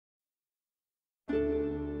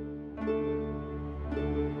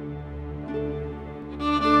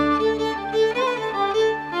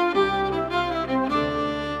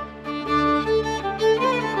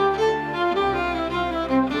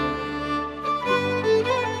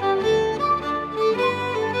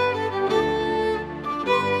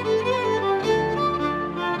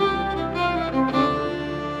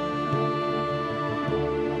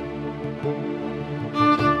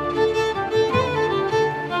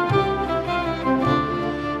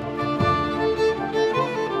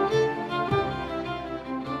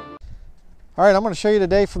All right, I'm going to show you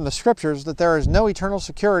today from the scriptures that there is no eternal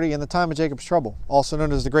security in the time of Jacob's trouble, also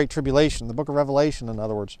known as the Great Tribulation, the book of Revelation, in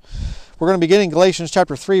other words. We're going to begin in Galatians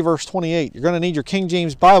chapter 3, verse 28. You're going to need your King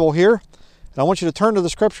James Bible here, and I want you to turn to the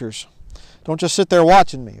scriptures. Don't just sit there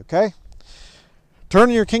watching me, okay? Turn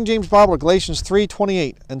in your King James Bible to Galatians 3,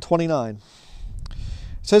 28 and 29. It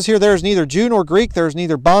says here, there is neither Jew nor Greek, there is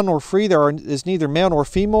neither bond nor free, there is neither male nor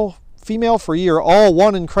female, for ye are all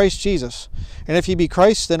one in Christ Jesus. And if ye be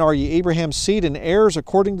Christ, then are ye Abraham's seed and heirs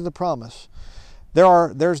according to the promise.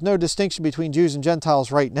 There's no distinction between Jews and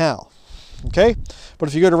Gentiles right now. Okay? But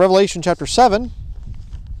if you go to Revelation chapter 7,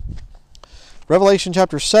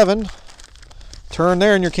 turn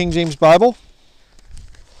there in your King James Bible.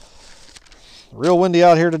 Real windy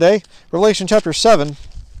out here today. Revelation chapter 7,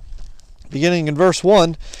 beginning in verse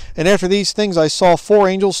 1, and after these things I saw four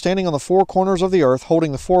angels standing on the four corners of the earth,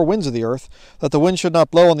 holding the four winds of the earth, that the wind should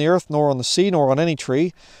not blow on the earth, nor on the sea, nor on any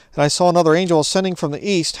tree. And I saw another angel ascending from the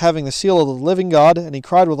east, having the seal of the living God, and he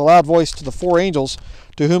cried with a loud voice to the four angels,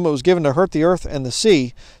 to whom it was given to hurt the earth and the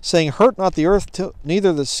sea, saying, Hurt not the earth,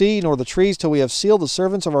 neither the sea, nor the trees, till we have sealed the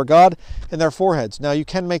servants of our God in their foreheads. Now you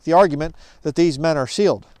can make the argument that these men are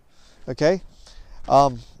sealed. Okay?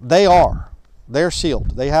 They are. They're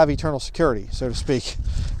sealed. They have eternal security, so to speak.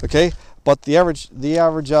 Okay, but the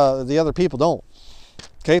other people don't.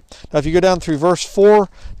 Okay, now if you go down through verse 4,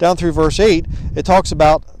 down through verse 8, it talks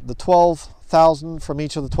about the 12,000 from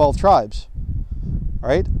each of the 12 tribes. All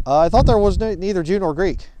right, I thought there was neither Jew nor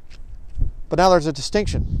Greek, but now there's a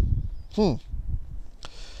distinction.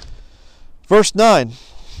 Verse 9.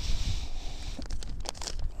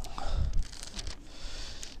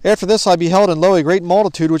 After this I beheld, and lo, a great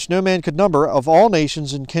multitude, which no man could number, of all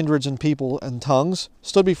nations and kindreds and people and tongues,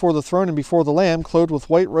 stood before the throne and before the Lamb, clothed with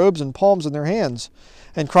white robes and palms in their hands,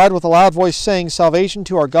 and cried with a loud voice, saying, Salvation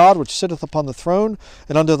to our God, which sitteth upon the throne,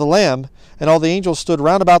 and unto the Lamb. And all the angels stood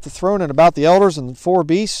round about the throne and about the elders and the four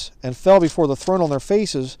beasts, and fell before the throne on their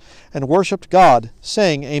faces, and worshipped God,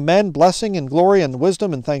 saying, Amen, blessing and glory and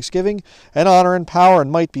wisdom and thanksgiving, and honor and power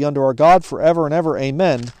and might be unto our God for ever and ever.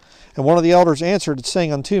 Amen. And one of the elders answered,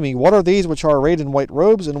 saying unto me, What are these which are arrayed in white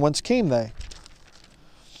robes, and whence came they?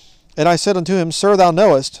 And I said unto him, Sir, thou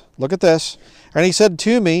knowest. Look at this. And he said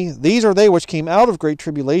to me, These are they which came out of great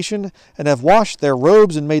tribulation, and have washed their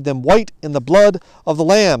robes, and made them white in the blood of the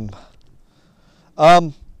Lamb.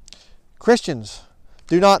 Christians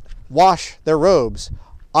do not wash their robes.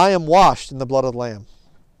 I am washed in the blood of the Lamb.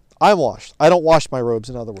 I'm washed. I don't wash my robes,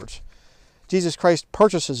 in other words. Jesus Christ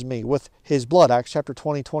purchases me with his blood, Acts chapter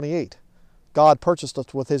 20, 28. God purchased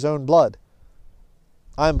us with his own blood.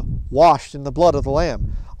 I'm washed in the blood of the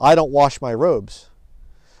Lamb. I don't wash my robes.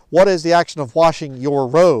 What is the action of washing your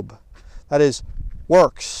robe? That is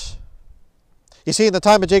works. You see, in the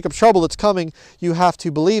time of Jacob's trouble that's coming, you have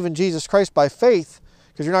to believe in Jesus Christ by faith,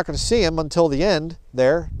 because you're not going to see him until the end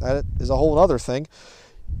there. That is a whole other thing.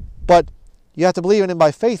 But you have to believe in him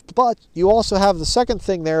by faith, but you also have the second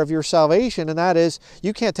thing there of your salvation, and that is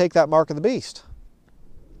you can't take that mark of the beast.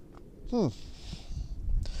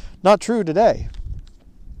 Not true today.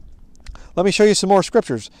 Let me show you some more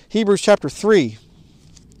scriptures. Hebrews chapter 3.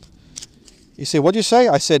 You say, what'd you say?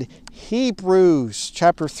 I said Hebrews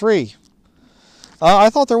chapter 3. I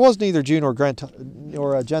thought there was neither Jew nor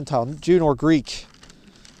Gentile, Jew nor Greek.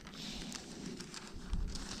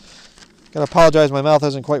 Gotta apologize, my mouth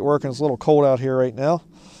isn't quite working. It's a little cold out here right now.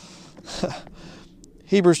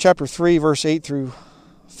 Hebrews chapter 3, verse 8 through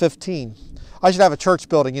 15. I should have a church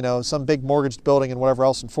building, some big mortgaged building and whatever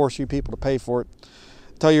else, and force you people to pay for it.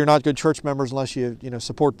 Tell you you're not good church members unless you,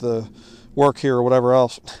 support the work here or whatever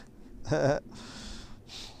else.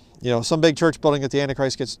 Some big church building that the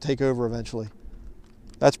Antichrist gets to take over eventually.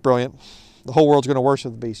 That's brilliant. The whole world's going to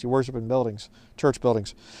worship the beast. You worship in buildings, church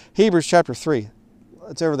buildings. Hebrews chapter 3.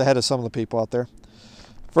 It's over the head of some of the people out there.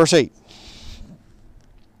 Verse 8.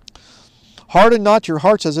 Harden not your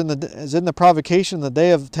hearts as in the provocation in the day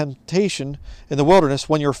of temptation in the wilderness,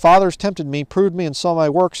 when your fathers tempted me, proved me, and saw my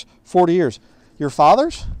works 40 years. Your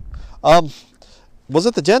fathers? Was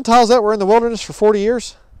it the Gentiles that were in the wilderness for 40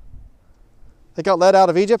 years? They got led out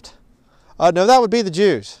of Egypt? No, that would be the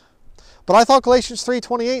Jews. But I thought Galatians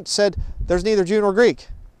 3:28 said there's neither Jew nor Greek.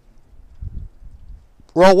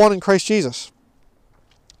 We're all one in Christ Jesus.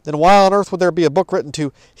 Then why on earth would there be a book written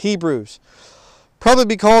to Hebrews? Probably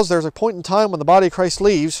because there's a point in time when the body of Christ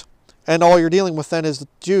leaves, and all you're dealing with then is the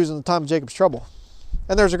Jews in the time of Jacob's trouble.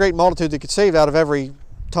 And there's a great multitude that could save out of every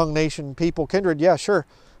tongue, nation, people, kindred, yeah, sure.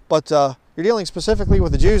 But you're dealing specifically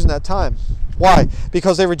with the Jews in that time. Why?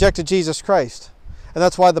 Because they rejected Jesus Christ. And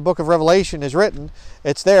that's why the book of Revelation is written.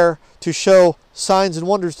 It's there to show signs and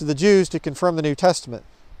wonders to the Jews to confirm the New Testament.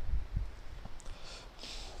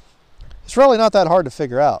 It's really not that hard to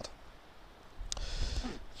figure out.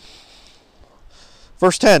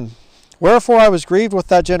 Verse 10, wherefore I was grieved with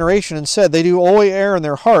that generation, and said, they do only err in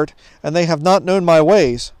their heart, and they have not known my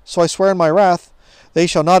ways. So I swear in my wrath, they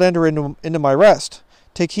shall not enter into my rest.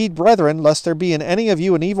 Take heed, brethren, lest there be in any of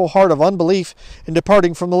you an evil heart of unbelief in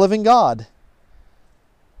departing from the living God.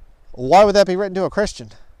 Why would that be written to a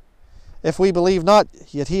Christian? If we believe not,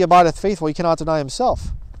 yet he abideth faithful, he cannot deny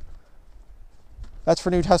himself. That's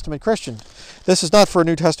for New Testament Christian. This is not for a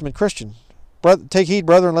New Testament Christian. Take heed,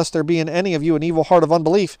 brethren, lest there be in any of you an evil heart of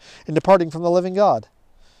unbelief in departing from the living God.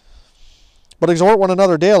 But exhort one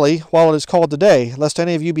another daily, while it is called today, lest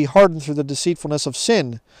any of you be hardened through the deceitfulness of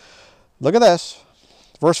sin. Look at this.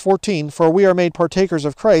 Verse 14, for we are made partakers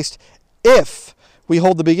of Christ, if we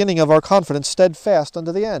hold the beginning of our confidence steadfast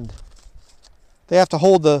unto the end. They have to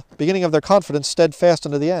hold the beginning of their confidence steadfast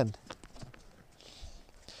unto the end.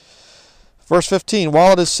 Verse 15,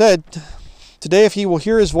 while it is said, today if ye will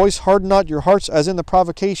hear his voice, harden not your hearts as in the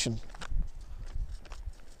provocation.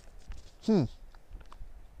 Written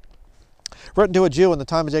to a Jew in the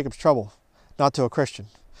time of Jacob's trouble, not to a Christian.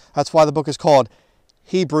 That's why the book is called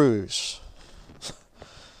Hebrews.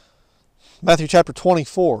 Matthew chapter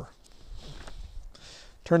 24.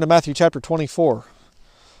 Turn to Matthew chapter 24.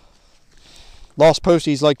 Lost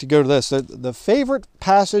Posties like to go to this. The favorite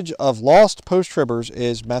passage of Lost Post-Tribbers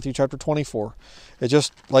is Matthew chapter 24. It's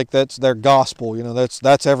just like that's their gospel. You know,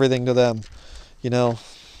 that's everything to them. You know,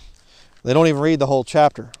 they don't even read the whole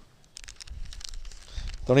chapter.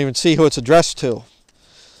 Don't even see who it's addressed to.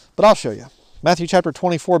 But I'll show you. Matthew chapter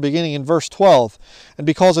 24, beginning in verse 12. And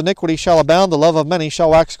because iniquity shall abound, the love of many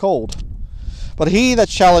shall wax cold. But he that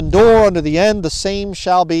shall endure unto the end, the same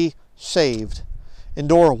shall be saved.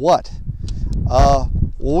 Endure what? Well,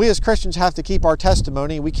 we as Christians have to keep our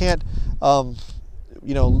testimony. We can't, have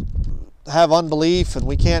unbelief, and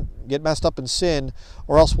we can't get messed up in sin,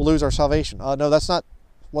 or else we'll lose our salvation. No, that's not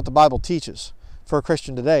what the Bible teaches for a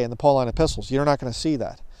Christian today in the Pauline epistles. You're not going to see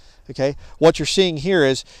that. Okay? What you're seeing here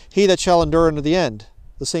is, he that shall endure unto the end,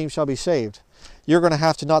 the same shall be saved. You're going to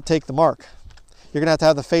have to not take the mark. You're going to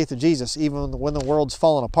have the faith of Jesus, even when the world's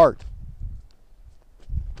fallen apart.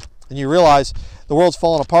 And you realize the world's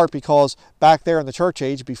fallen apart because back there in the church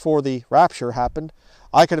age, before the rapture happened,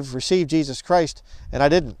 I could have received Jesus Christ, and I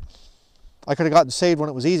didn't. I could have gotten saved when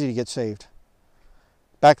it was easy to get saved.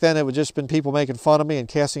 Back then, it would just been people making fun of me and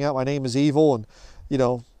casting out my name as evil and,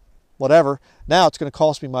 whatever. Now it's going to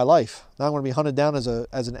cost me my life. Now I'm going to be hunted down as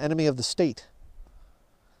an enemy of the state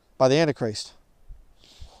by the Antichrist.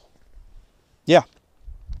 Yeah.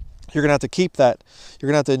 You're going to have to keep that. You're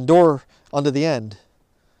going to have to endure unto the end.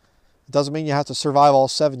 It doesn't mean you have to survive all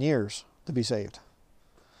 7 years to be saved.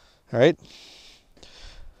 All right?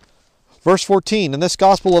 Verse 14, and this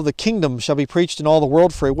gospel of the kingdom shall be preached in all the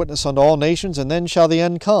world for a witness unto all nations, and then shall the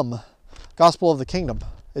end come. Gospel of the kingdom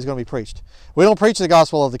is going to be preached. We don't preach the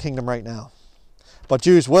gospel of the kingdom right now, but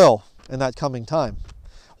Jews will in that coming time.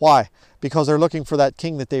 Why? Because they're looking for that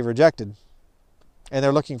king that they rejected, and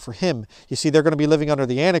they're looking for him. You see, they're going to be living under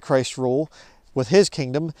the Antichrist rule with his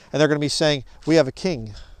kingdom, and they're going to be saying, we have a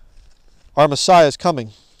king. Our Messiah is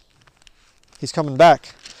coming. He's coming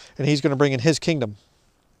back, and he's going to bring in his kingdom.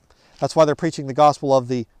 That's why they're preaching the gospel of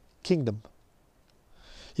the kingdom.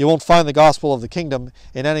 You won't find the gospel of the kingdom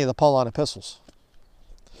in any of the Pauline epistles.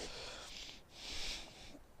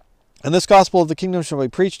 And this gospel of the kingdom shall be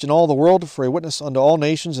preached in all the world for a witness unto all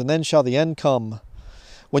nations, and then shall the end come.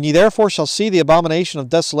 When ye therefore shall see the abomination of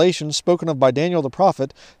desolation spoken of by Daniel the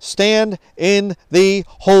prophet, stand in the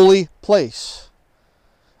holy place.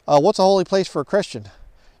 What's a holy place for a Christian?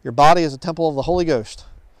 Your body is a temple of the Holy Ghost.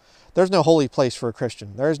 There's no holy place for a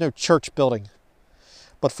Christian. There is no church building.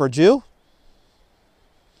 But for a Jew,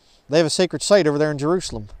 they have a sacred site over there in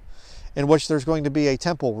Jerusalem, in which there's going to be a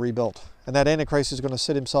temple rebuilt. And that Antichrist is going to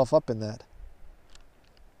sit himself up in that.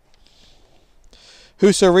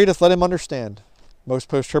 Whoso readeth, let him understand. Most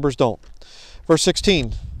post-tribbers don't. Verse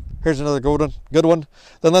 16. Here's another good one.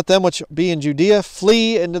 Then let them which be in Judea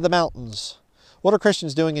flee into the mountains. What are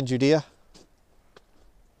Christians doing in Judea?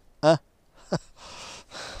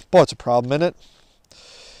 Boy, it's a problem, isn't it?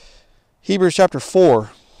 Hebrews chapter 4.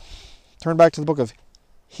 Turn back to the book of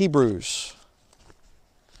Hebrews.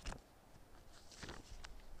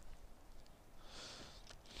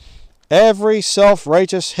 Every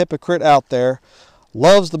self-righteous hypocrite out there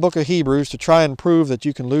loves the book of Hebrews to try and prove that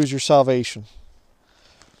you can lose your salvation.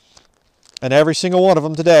 And every single one of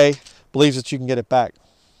them today believes that you can get it back.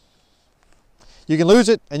 You can lose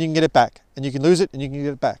it and you can get it back. And you can lose it and you can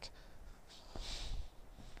get it back.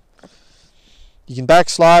 You can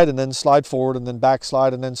backslide and then slide forward, and then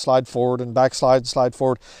backslide and then slide forward, and backslide and slide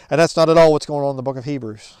forward. And that's not at all what's going on in the book of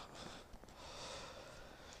Hebrews.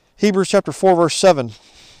 Hebrews chapter 4, verse 7.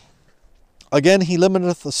 Again, he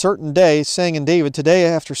limiteth a certain day, saying in David, Today,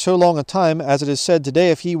 after so long a time, as it is said,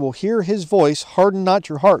 Today, if ye will hear his voice, harden not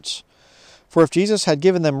your hearts. For if Jesus had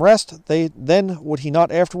given them rest, then would he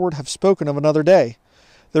not afterward have spoken of another day.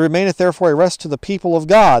 There remaineth therefore a rest to the people of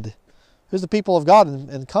God. Who's the people of God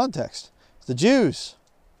in context? It's the Jews.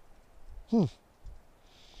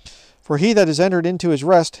 For he that is entered into his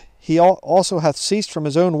rest, he also hath ceased from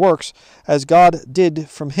his own works, as God did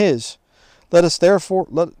from his. Let us therefore,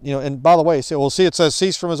 and by the way, say, well, see, it says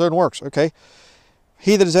cease from his own works. Okay.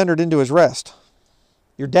 He that is entered into his rest.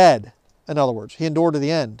 You're dead, in other words. He endured to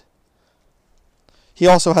the end. He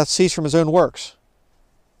also hath ceased from his own works.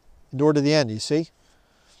 Endured to the end, you see?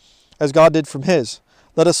 As God did from his.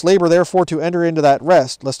 Let us labor therefore to enter into that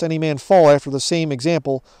rest, lest any man fall after the same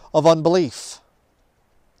example of unbelief.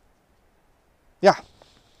 Yeah.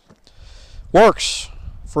 Works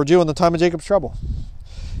for a Jew in the time of Jacob's trouble.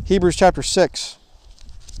 Hebrews chapter 6.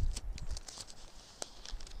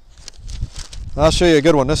 I'll show you a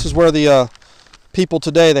good one. This is where the people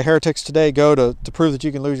today, the heretics today, go to prove that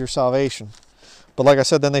you can lose your salvation. But like I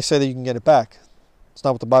said, then they say that you can get it back. It's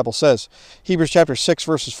not what the Bible says. Hebrews chapter 6,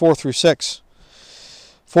 verses 4 through 6.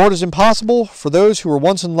 For it is impossible for those who were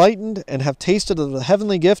once enlightened and have tasted of the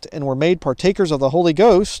heavenly gift and were made partakers of the Holy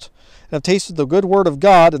Ghost and have tasted the good word of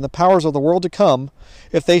God and the powers of the world to come,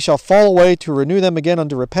 if they shall fall away, to renew them again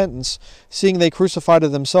unto repentance, seeing they crucified to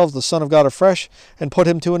themselves the Son of God afresh and put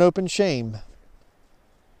him to an open shame.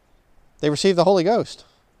 They received the Holy Ghost.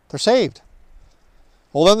 They're saved.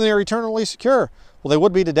 Well, then they're eternally secure. Well, they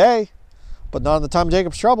would be today, but not in the time of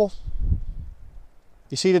Jacob's trouble.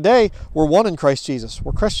 You see, today, we're one in Christ Jesus.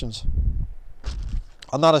 We're Christians.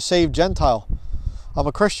 I'm not a saved Gentile. I'm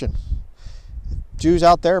a Christian. Jews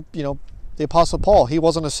out there, the Apostle Paul, he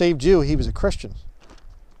wasn't a saved Jew. He was a Christian.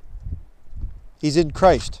 He's in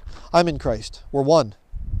Christ. I'm in Christ. We're one.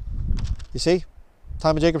 You see?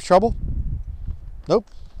 Time of Jacob's trouble? Nope.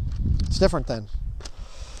 It's different then.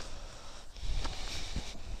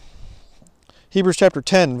 Hebrews chapter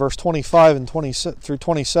 10, verse 25 and 20 through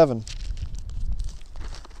 27.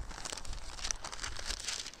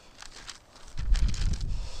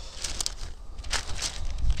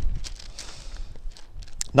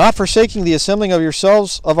 Not forsaking the assembling of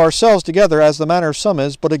ourselves together, as the manner of some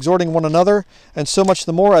is, but exhorting one another, and so much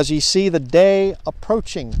the more as ye see the day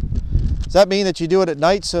approaching. Does that mean that you do it at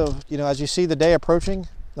night, so, as you see the day approaching,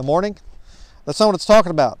 the morning? That's not what it's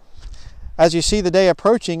talking about. As you see the day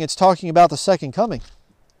approaching, it's talking about the second coming.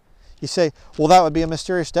 You say, well, that would be a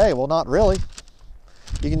mysterious day. Well, not really.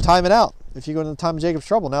 You can time it out. If you go into the time of Jacob's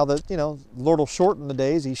trouble, now that, the Lord will shorten the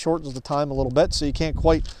days. He shortens the time a little bit, so you can't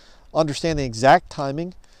quite understand the exact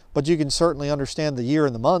timing, but you can certainly understand the year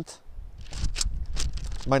and the month.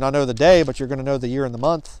 You might not know the day, but you're going to know the year and the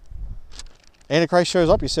month. Antichrist shows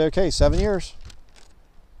up, you say, okay, 7 years.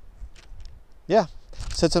 Yeah.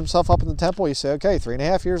 Sits himself up in the temple, you say, okay,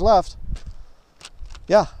 3.5 years left.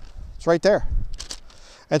 Yeah, it's right there.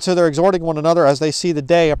 And so they're exhorting one another as they see the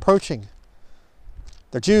day approaching.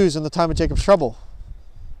 They're Jews in the time of Jacob's trouble.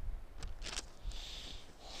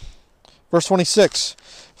 Verse 26.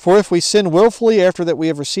 For if we sin willfully after that we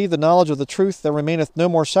have received the knowledge of the truth, there remaineth no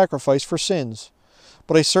more sacrifice for sins,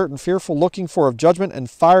 but a certain fearful looking for of judgment and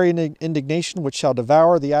fiery indignation which shall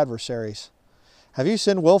devour the adversaries. Have you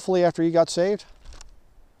sinned willfully after you got saved?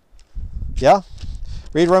 Yeah.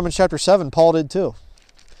 Read Romans chapter 7. Paul did too.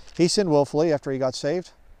 He sinned willfully after he got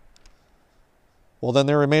saved. Well, then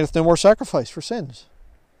there remaineth no more sacrifice for sins.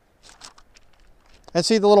 And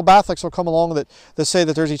see, the little Catholics will come along that say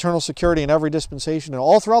that there's eternal security in every dispensation, and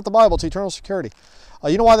all throughout the Bible it's eternal security.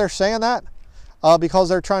 You know why they're saying that? Because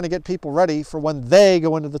they're trying to get people ready for when they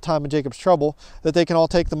go into the time of Jacob's trouble, that they can all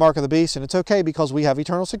take the mark of the beast, and it's okay because we have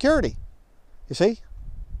eternal security. You see?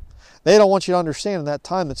 They don't want you to understand in that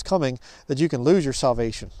time that's coming that you can lose your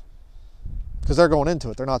salvation, because they're going into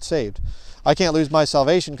it. They're not saved. I can't lose my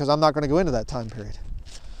salvation because I'm not going to go into that time period.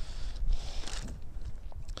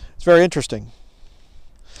 It's very interesting.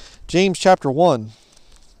 James chapter 1.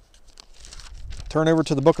 Turn over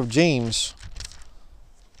to the book of James.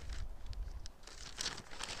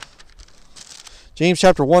 James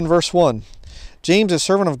chapter 1, verse 1. James, a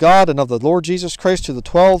servant of God and of the Lord Jesus Christ, to the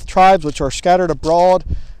 12 tribes which are scattered abroad,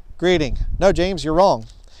 greeting. No, James, you're wrong.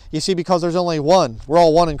 You see, because there's only one. We're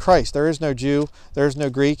all one in Christ. There is no Jew. There is no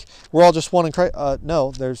Greek. We're all just one in Christ.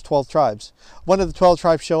 No, there's 12 tribes. When did the 12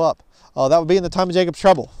 tribes show up? That would be in the time of Jacob's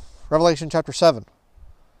trouble. Revelation chapter 7.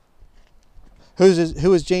 Who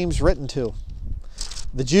is James written to?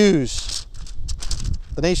 The Jews,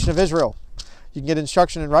 the nation of Israel. You can get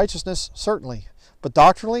instruction in righteousness, certainly. But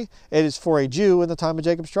doctrinally, it is for a Jew in the time of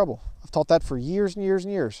Jacob's trouble. I've taught that for years and years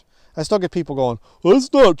and years. I still get people going, well,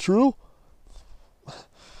 that's not true.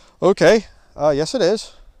 Okay, yes it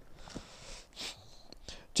is.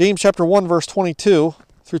 James chapter 1, verse 22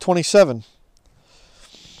 through 27.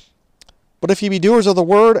 But ye be doers of the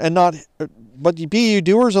word and not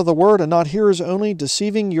hearers only,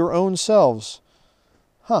 deceiving your own selves.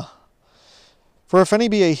 For if any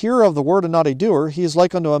be a hearer of the word and not a doer, he is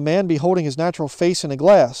like unto a man beholding his natural face in a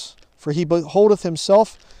glass. For he beholdeth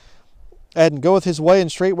himself, and goeth his way, and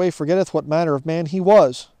straightway forgetteth what manner of man he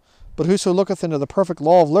was. But whoso looketh into the perfect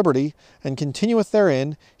law of liberty, and continueth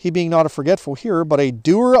therein, he being not a forgetful hearer, but a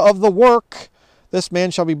doer of the work, this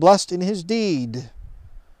man shall be blessed in his deed.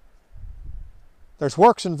 There's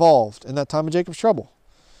works involved in that time of Jacob's trouble.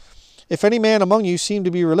 If any man among you seem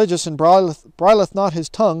to be religious, and bridleth not his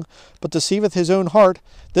tongue, but deceiveth his own heart,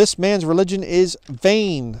 this man's religion is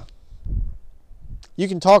vain. You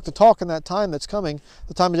can talk the talk in that time that's coming,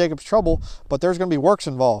 the time of Jacob's trouble, but there's going to be works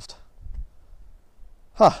involved.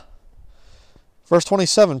 Verse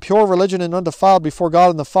 27, pure religion and undefiled before God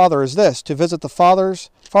and the Father is this, to visit the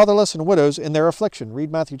fatherless and widows in their affliction.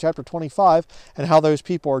 Read Matthew chapter 25 and how those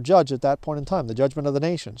people are judged at that point in time, the judgment of the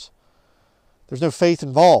nations. There's no faith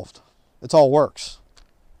involved. It's all works.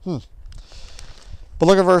 But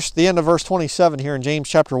look at the end of verse 27 here in James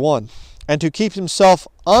chapter 1. And to keep himself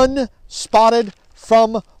unspotted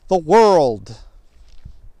from the world.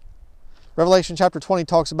 Revelation chapter 20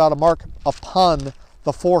 talks about a mark upon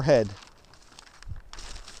the forehead.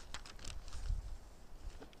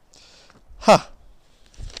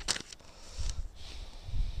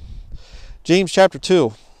 James chapter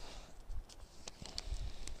 2.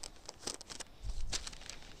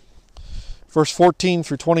 Verse 14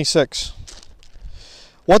 through 26.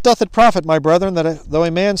 What doth it profit, my brethren, that though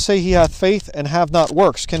a man say he hath faith and have not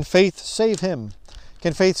works, can faith save him?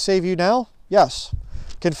 Can faith save you now? Yes.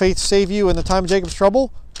 Can faith save you in the time of Jacob's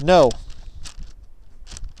trouble? No.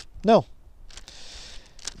 No.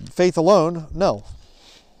 Faith alone? No.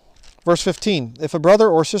 Verse 15, if a brother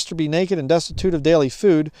or sister be naked and destitute of daily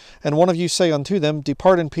food, and one of you say unto them,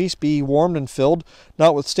 depart in peace, be ye warmed and filled,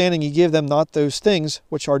 notwithstanding ye give them not those things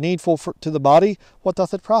which are needful to the body, what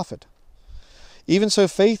doth it profit? Even so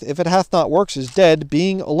faith, if it hath not works, is dead,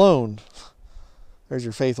 being alone. There's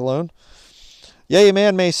your faith alone. Yea, a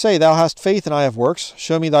man may say, thou hast faith and I have works.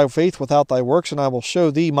 Show me thy faith without thy works, and I will show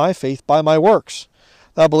thee my faith by my works.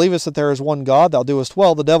 Thou believest that there is one God, thou doest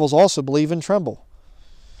well. The devils also believe and tremble.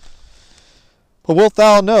 But wilt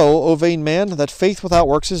thou know, O vain man, that faith without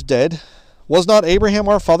works is dead? Was not Abraham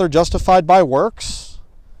our father justified by works?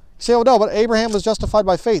 You say, oh no, but Abraham was justified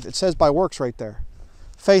by faith. It says by works right there.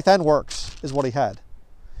 Faith and works is what he had.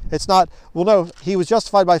 It's not, well no, he was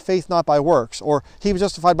justified by faith, not by works. Or he was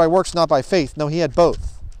justified by works, not by faith. No, he had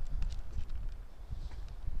both.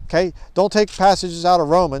 Okay? Don't take passages out of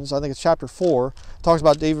Romans, I think it's chapter 4, talks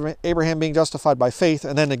about Abraham being justified by faith,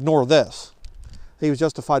 and then ignore this. He was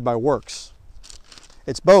justified by works.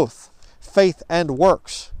 It's both faith and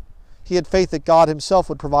works. He had faith that God himself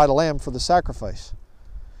would provide a lamb for the sacrifice.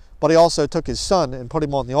 But he also took his son and put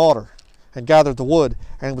him on the altar and gathered the wood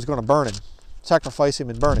and was going to burn him, sacrifice him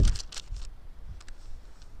and burn him.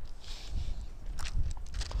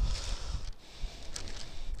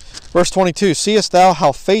 Verse 22, seest thou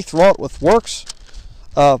how faith wrought with works,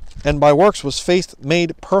 and by works was faith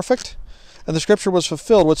made perfect? And the scripture was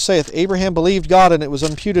fulfilled, which saith, Abraham believed God, and it was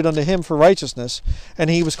imputed unto him for righteousness, and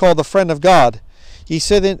he was called the friend of God. Ye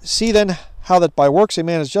see then how that by works a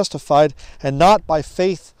man is justified, and not by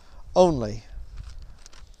faith only.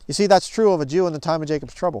 You see, that's true of a Jew in the time of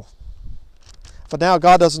Jacob's trouble. But now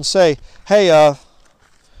God doesn't say, hey,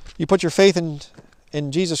 you put your faith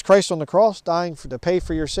in Jesus Christ on the cross, dying to pay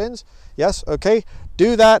for your sins. Yes, okay,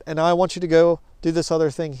 do that, and I want you to go do this other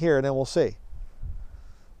thing here, and then we'll see.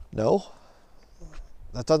 No.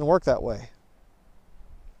 That doesn't work that way.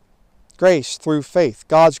 Grace through faith.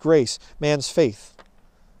 God's grace. Man's faith.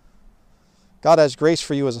 God has grace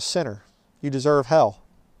for you as a sinner. You deserve hell.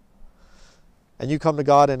 And you come to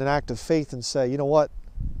God in an act of faith and say, you know what?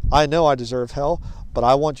 I know I deserve hell, but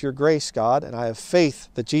I want your grace, God, and I have faith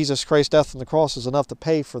that Jesus Christ's death on the cross is enough to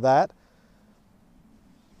pay for that.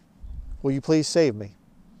 Will you please save me?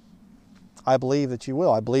 I believe that you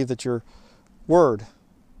will. I believe that your word,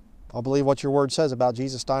 I believe what your word says about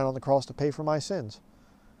Jesus dying on the cross to pay for my sins.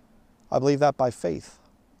 I believe that by faith.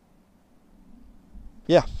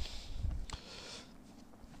 Yeah.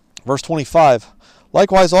 Verse 25.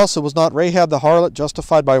 Likewise also was not Rahab the harlot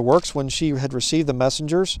justified by works when she had received the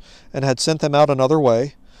messengers and had sent them out another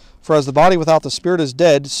way? For as the body without the spirit is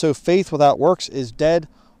dead, so faith without works is dead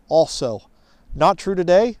also. Not true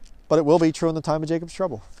today, but it will be true in the time of Jacob's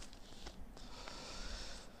trouble.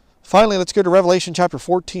 Finally, let's go to Revelation chapter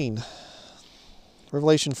 14.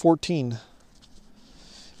 Revelation 14.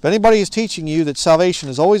 If anybody is teaching you that salvation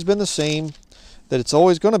has always been the same, that it's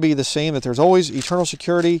always going to be the same, that there's always eternal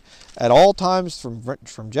security at all times,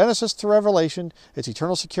 from Genesis to Revelation, it's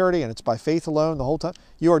eternal security and it's by faith alone the whole time,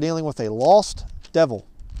 you are dealing with a lost devil.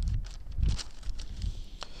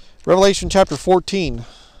 Revelation chapter 14,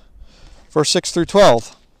 verse 6 through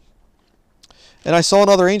 12. And I saw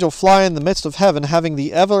another angel fly in the midst of heaven, having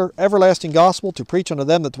the everlasting gospel to preach unto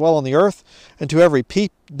them that dwell on the earth, and to every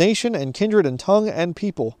nation and kindred and tongue and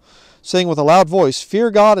people, saying with a loud voice,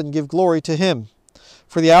 Fear God and give glory to him.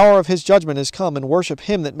 For the hour of his judgment is come, and worship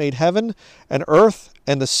him that made heaven and earth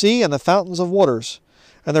and the sea and the fountains of waters.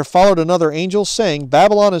 And there followed another angel, saying,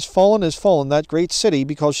 Babylon is fallen, that great city,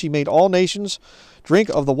 because she made all nations drink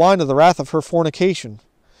of the wine of the wrath of her fornication.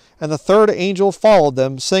 And the third angel followed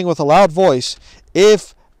them, saying with a loud voice,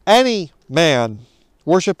 If any man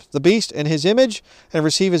worship the beast in his image, and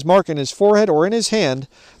receive his mark in his forehead or in his hand,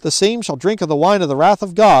 the same shall drink of the wine of the wrath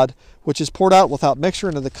of God, which is poured out without mixture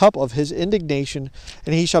into the cup of his indignation,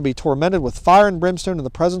 and he shall be tormented with fire and brimstone in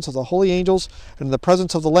the presence of the holy angels and in the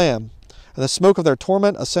presence of the Lamb. And the smoke of their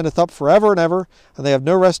torment ascendeth up forever and ever, and they have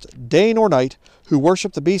no rest day nor night, who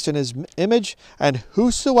worship the beast in his image, and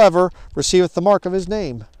whosoever receiveth the mark of his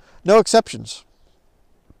name. No exceptions.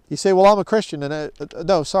 You say, well, I'm a Christian, and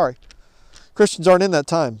no, sorry. Christians aren't in that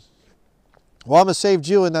time. Well, I'm a saved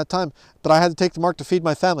Jew in that time, but I had to take the mark to feed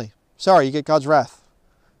my family. Sorry, you get God's wrath.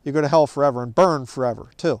 You go to hell forever and burn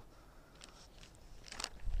forever, too.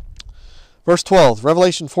 Verse 12,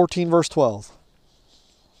 Revelation 14, verse 12.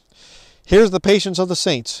 Here's the patience of the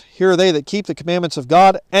saints. Here are they that keep the commandments of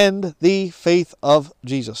God and the faith of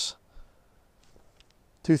Jesus.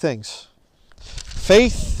 Two things.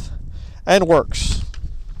 Faith and works.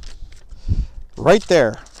 Right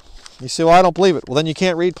there. You say, well, I don't believe it. Well, then you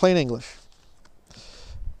can't read plain English.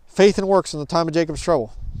 Faith and works in the time of Jacob's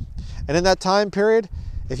trouble. And in that time period,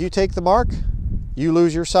 if you take the mark, you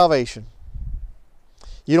lose your salvation.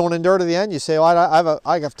 You don't endure to the end. You say, well,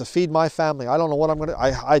 I have to feed my family. I don't know what I'm going to,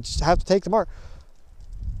 I just have to take the mark.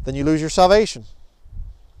 Then you lose your salvation.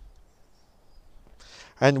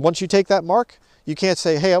 And once you take that mark, you can't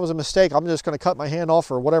say, hey, that was a mistake. I'm just going to cut my hand off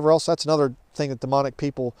or whatever else. That's another thing that demonic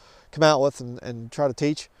people come out with and try to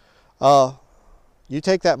teach. You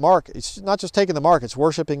take that mark. It's not just taking the mark. It's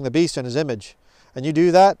worshiping the beast in his image. And you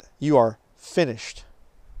do that, you are finished.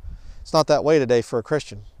 It's not that way today for a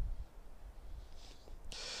Christian.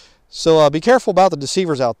 So be careful about the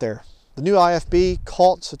deceivers out there. The new IFB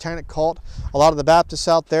cult, satanic cult, a lot of the Baptists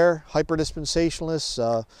out there,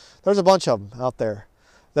 hyper-dispensationalists, there's a bunch of them out there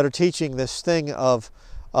that are teaching this thing of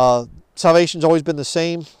salvation's always been the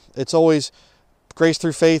same. It's always grace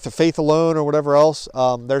through faith or faith alone or whatever else.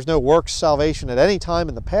 There's no works salvation at any time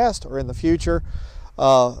in the past or in the future.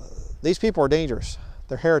 These people are dangerous.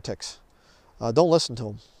 They're heretics. Don't listen to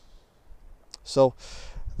them. So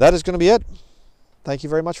that is going to be it. Thank you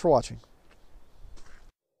very much for watching.